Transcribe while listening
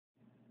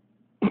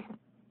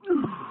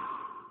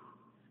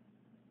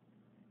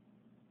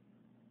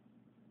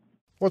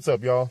What's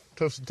up, y'all?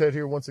 Toasted Ted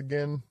here once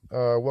again.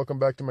 Welcome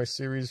back to my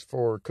series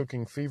for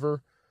Cooking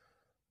Fever.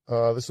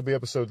 This will be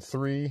episode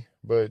 3,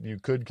 but you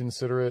could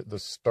consider it the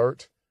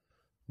start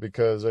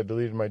because I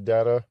deleted my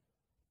data.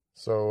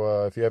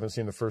 So if you haven't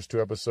seen the first 2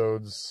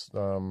 episodes,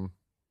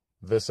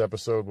 this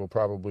episode will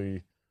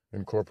probably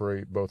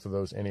incorporate both of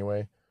those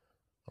anyway,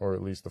 or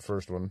at least the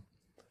first one.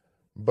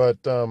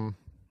 But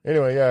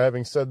anyway, yeah,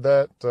 having said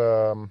that,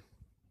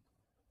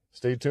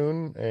 stay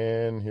tuned,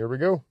 and here we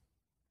go.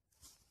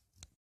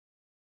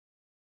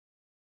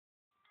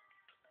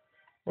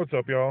 What's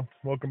up, y'all?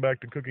 Welcome back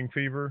to Cooking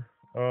Fever.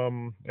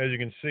 As you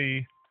can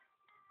see,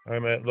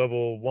 I'm at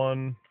level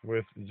 1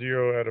 with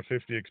 0 out of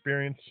 50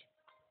 experience.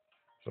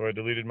 So I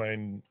deleted my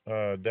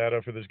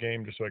data for this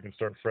game just so I can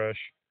start fresh.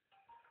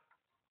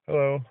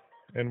 Hello,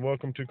 and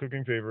welcome to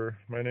Cooking Fever.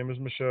 My name is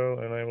Michelle,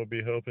 and I will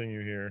be helping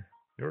you here.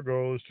 Your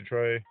goal is to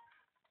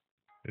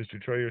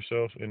try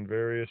yourself in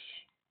various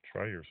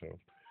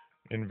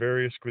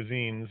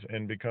cuisines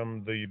and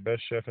become the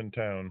best chef in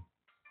town.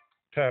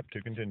 Tap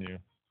to continue.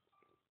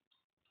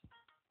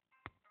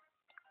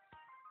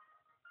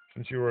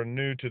 Since you are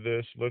new to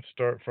this, let's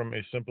start from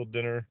a simple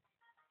dinner.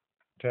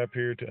 Tap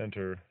here to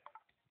enter.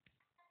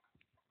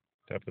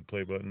 Tap the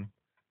play button.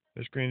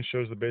 This screen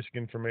shows the basic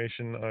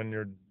information on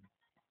your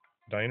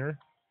diner,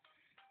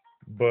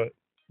 but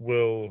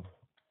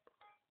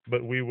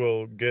we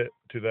will get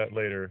to that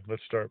later.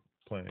 Let's start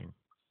playing.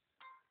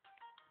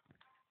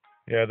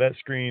 Yeah, that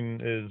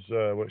screen is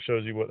what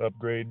shows you what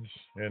upgrades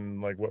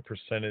and like what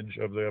percentage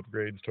of the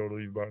upgrades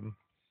total you've bought.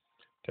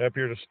 Tap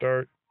here to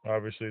start.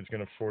 Obviously, it's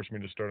going to force me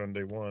to start on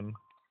day 1.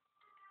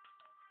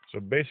 So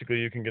basically,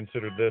 you can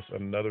consider this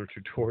another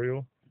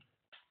tutorial.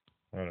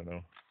 I don't know.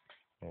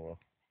 Oh well.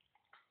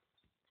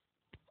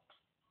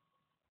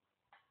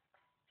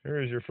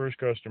 Here is your first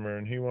customer,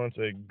 and he wants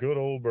a good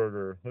old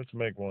burger. Let's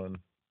make one.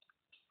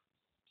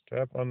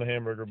 Tap on the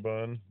hamburger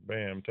bun.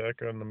 Bam. Tack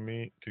on the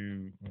meat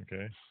to...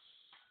 Okay.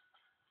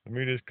 The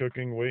meat is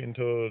cooking. Wait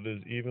until it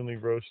is evenly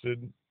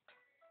roasted.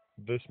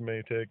 This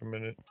may take a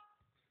minute.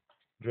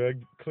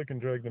 Click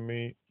and drag the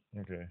meat.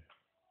 Okay.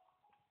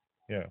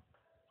 Yeah.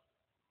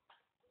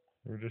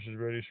 Your dish is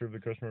ready. Serve the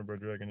customer by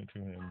dragging it to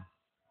him.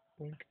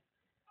 Blink.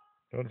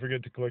 Don't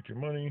forget to collect your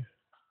money.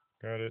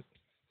 Got it.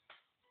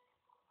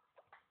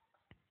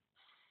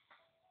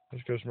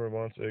 This customer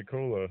wants a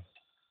cola.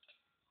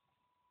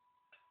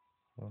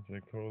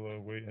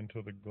 Wait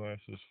until the glass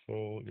is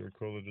full. Your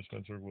cola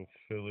dispenser will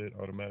fill it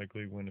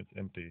automatically when it's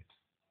empty.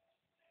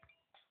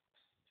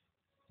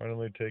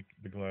 Finally, take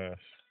the glass.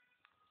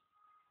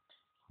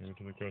 Give it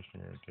to the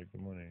customer. Take the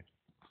money.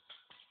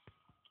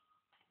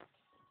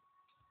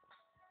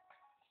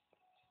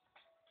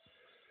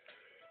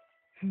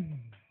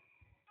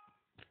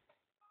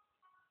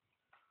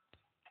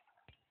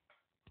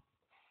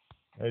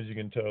 As you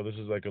can tell, this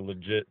is like a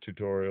legit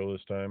tutorial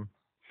this time.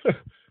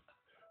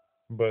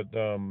 But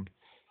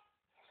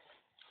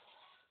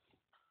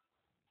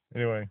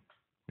anyway,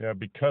 yeah,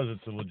 because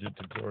it's a legit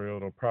tutorial,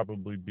 it'll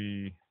probably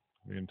be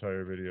the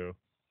entire video.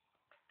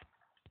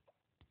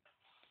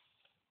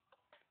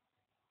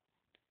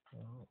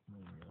 Oh,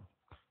 there we go.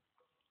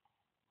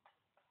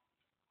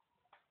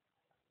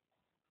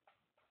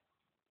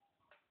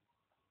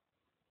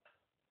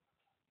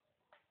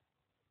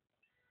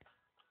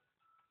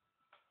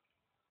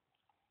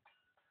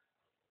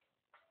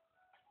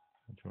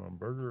 What you want,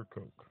 burger or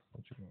Coke?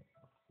 What you want?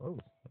 Oh,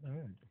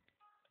 man.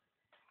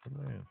 Good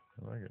man.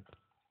 I like it.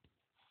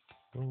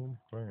 Boom,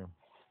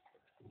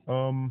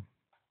 bam.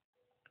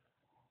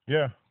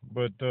 Yeah,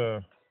 but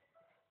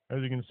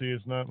as you can see,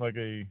 it's not like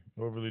a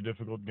overly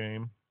difficult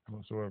game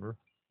whatsoever.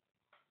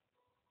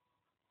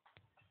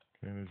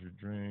 Okay, there's your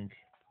drink.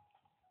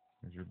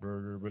 There's your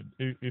burger. But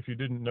if you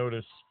didn't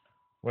notice,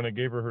 when I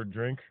gave her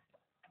drink,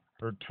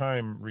 her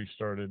time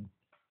restarted.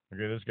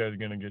 Okay, this guy's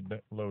gonna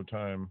get low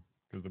time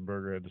because the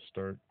burger had to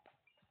start.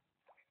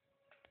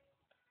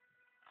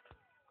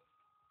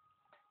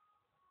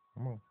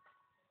 Come on.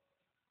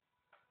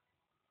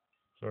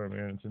 Sorry,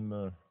 man. It's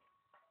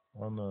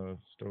on the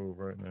stove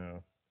right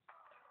now.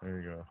 There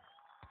you go.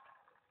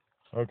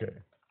 Okay.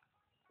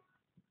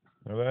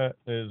 Now that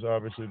is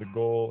obviously the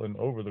goal and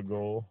over the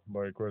goal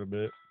by quite a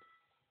bit.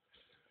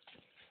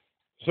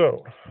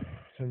 So,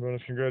 10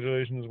 bonus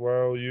congratulations.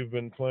 While you've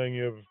been playing,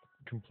 you have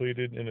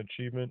completed an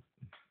achievement.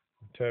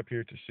 Tap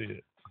here to see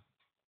it.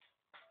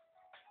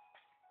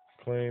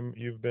 Claim.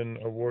 You've been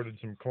awarded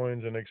some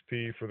coins and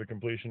XP for the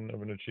completion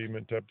of an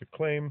achievement. Tap to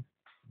claim.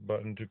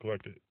 Button to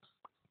collect it.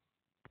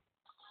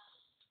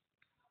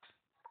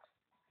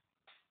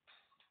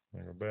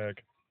 I go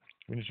back.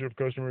 When you serve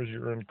customers,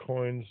 you earn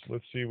coins.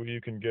 Let's see what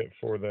you can get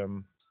for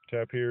them.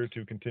 Tap here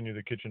to continue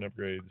the kitchen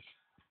upgrades.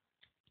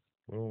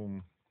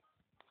 Boom.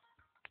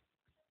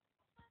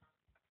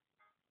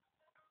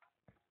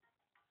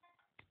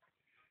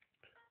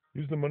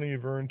 Use the money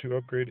you've earned to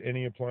upgrade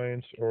any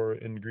appliance or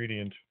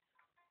ingredient.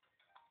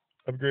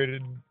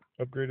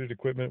 Upgraded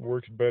equipment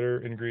works better.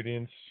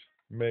 Ingredients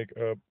make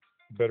a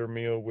better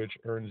meal, which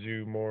earns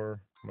you more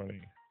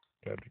money.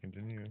 Tap to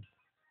continue.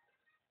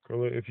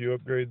 Cola, if you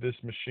upgrade this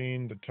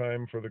machine, the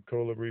time for the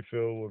cola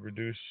refill will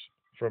reduce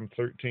from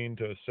 13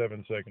 to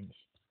 7 seconds.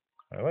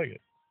 I like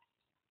it.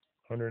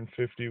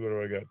 150, what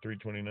do I got?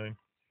 329.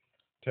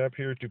 Tap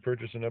here to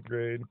purchase an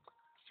upgrade.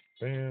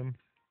 Bam.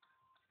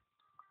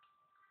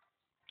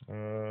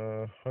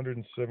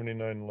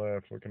 179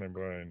 left. What can I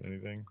buy?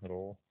 Anything at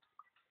all?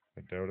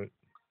 I doubt it.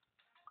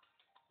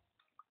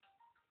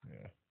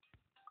 Yeah.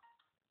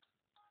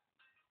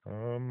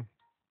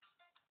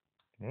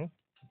 Well,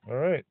 all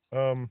right.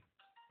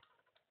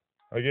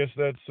 I guess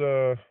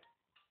that's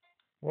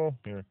well,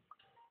 here.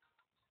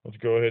 Let's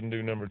go ahead and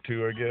do number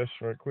 2, I guess,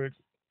 right quick.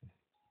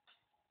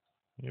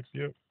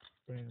 Yep.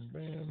 Bam,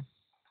 bam.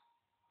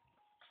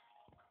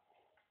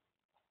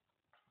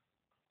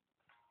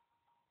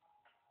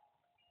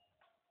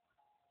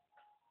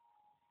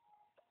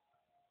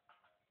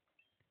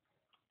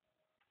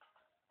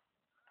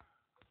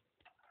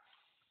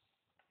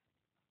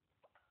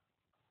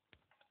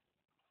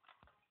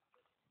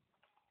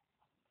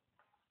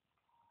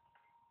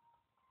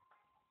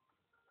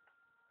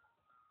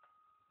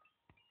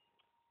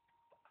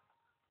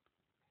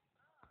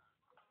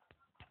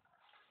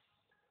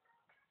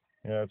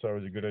 Yeah, it's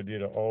always a good idea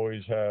to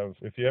always have,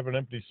 if you have an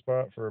empty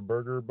spot for a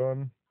burger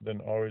bun, then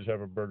always have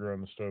a burger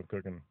on the stove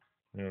cooking.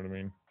 You know what I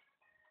mean?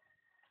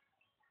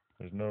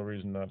 There's no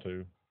reason not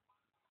to,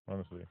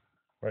 honestly.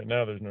 Right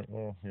now, there's no,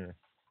 well, here.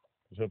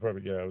 He'll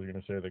probably, yeah, I was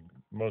going to say that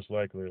most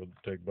likely he'll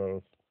take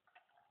both.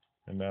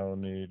 And now we'll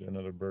need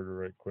another burger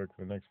right quick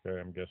for the next guy,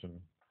 I'm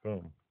guessing.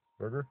 Boom.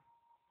 Burger?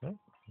 No?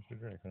 Just a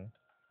drink, huh?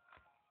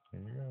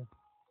 Here you go.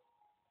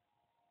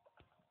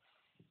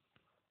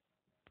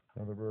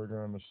 Another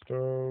burger on the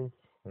stove.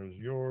 There's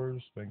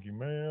yours. Thank you,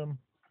 ma'am.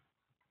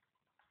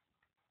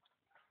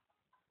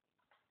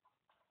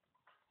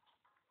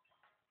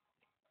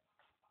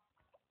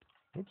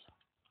 Oops.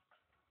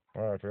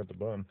 Oh, I forgot the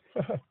bun.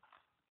 There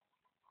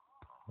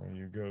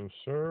you go,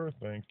 sir.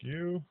 Thank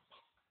you.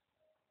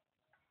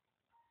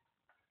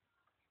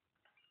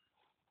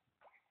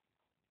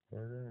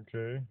 Burger,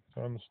 okay. It's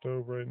on the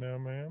stove right now,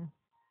 ma'am.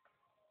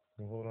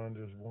 We'll hold on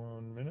just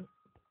 1 minute.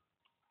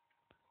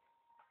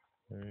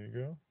 There you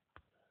go.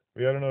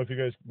 Yeah, I don't know if you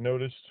guys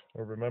noticed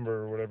or remember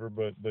or whatever,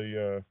 but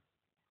the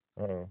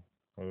what do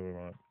we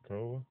want?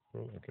 Cola?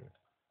 Okay.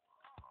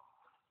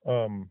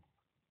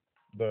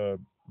 The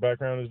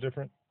background is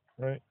different,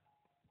 right?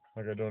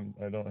 Like I don't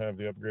have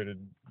the upgraded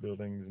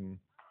buildings and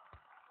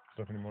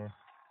stuff anymore.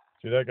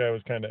 See, that guy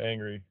was kind of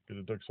angry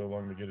because it took so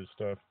long to get his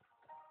stuff.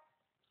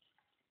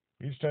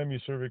 Each time you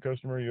serve a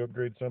customer, you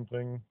upgrade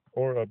something,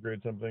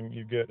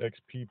 you get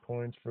XP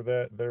points for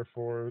that.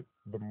 Therefore,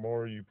 the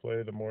more you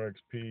play, the more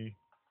XP.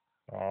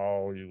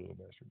 Oh, you little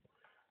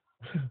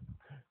bastard.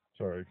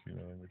 Sorry, excuse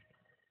my language.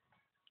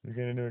 You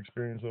gain a new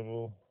experience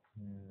level.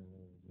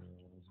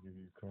 Let's give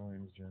you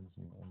coins, gems,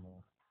 and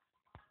ammo.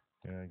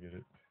 Yeah, I get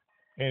it.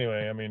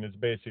 Anyway, I mean, it's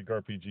basic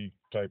RPG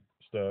type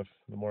stuff.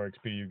 The more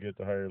XP you get,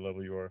 the higher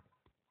level you are.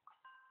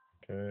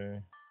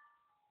 Okay.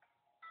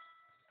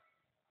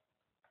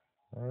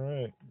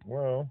 Alright,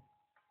 well,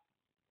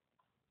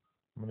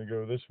 I'm going to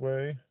go this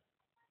way,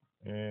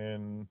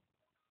 and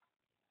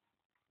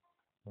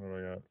what do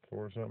I got?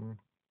 4 something?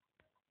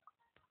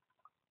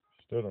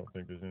 Still don't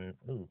think there's any.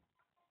 Ooh.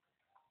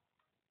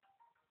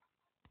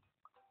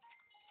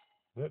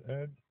 Does that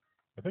add?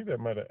 I think that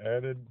might have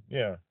added.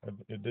 Yeah,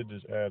 it did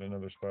just add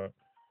another spot.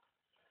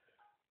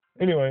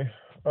 Anyway,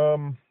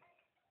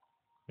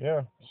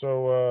 yeah,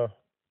 so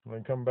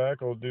when I come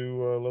back, I'll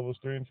do levels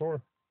 3 and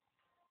 4.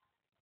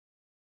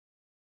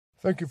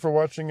 Thank you for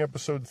watching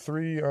episode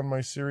 3 on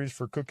my series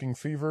for Cooking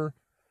Fever.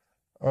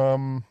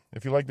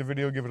 If you like the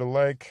video, give it a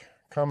like.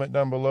 Comment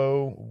down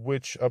below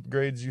which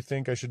upgrades you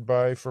think I should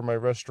buy for my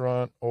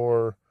restaurant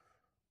or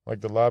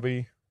like the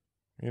lobby,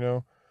 you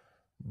know.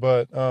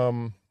 But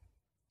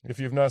if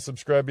you've not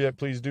subscribed yet,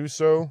 please do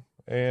so,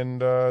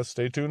 and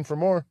stay tuned for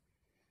more.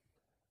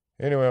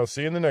 Anyway, I'll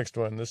see you in the next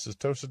one. This is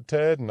Toasted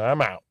Ted, and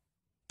I'm out.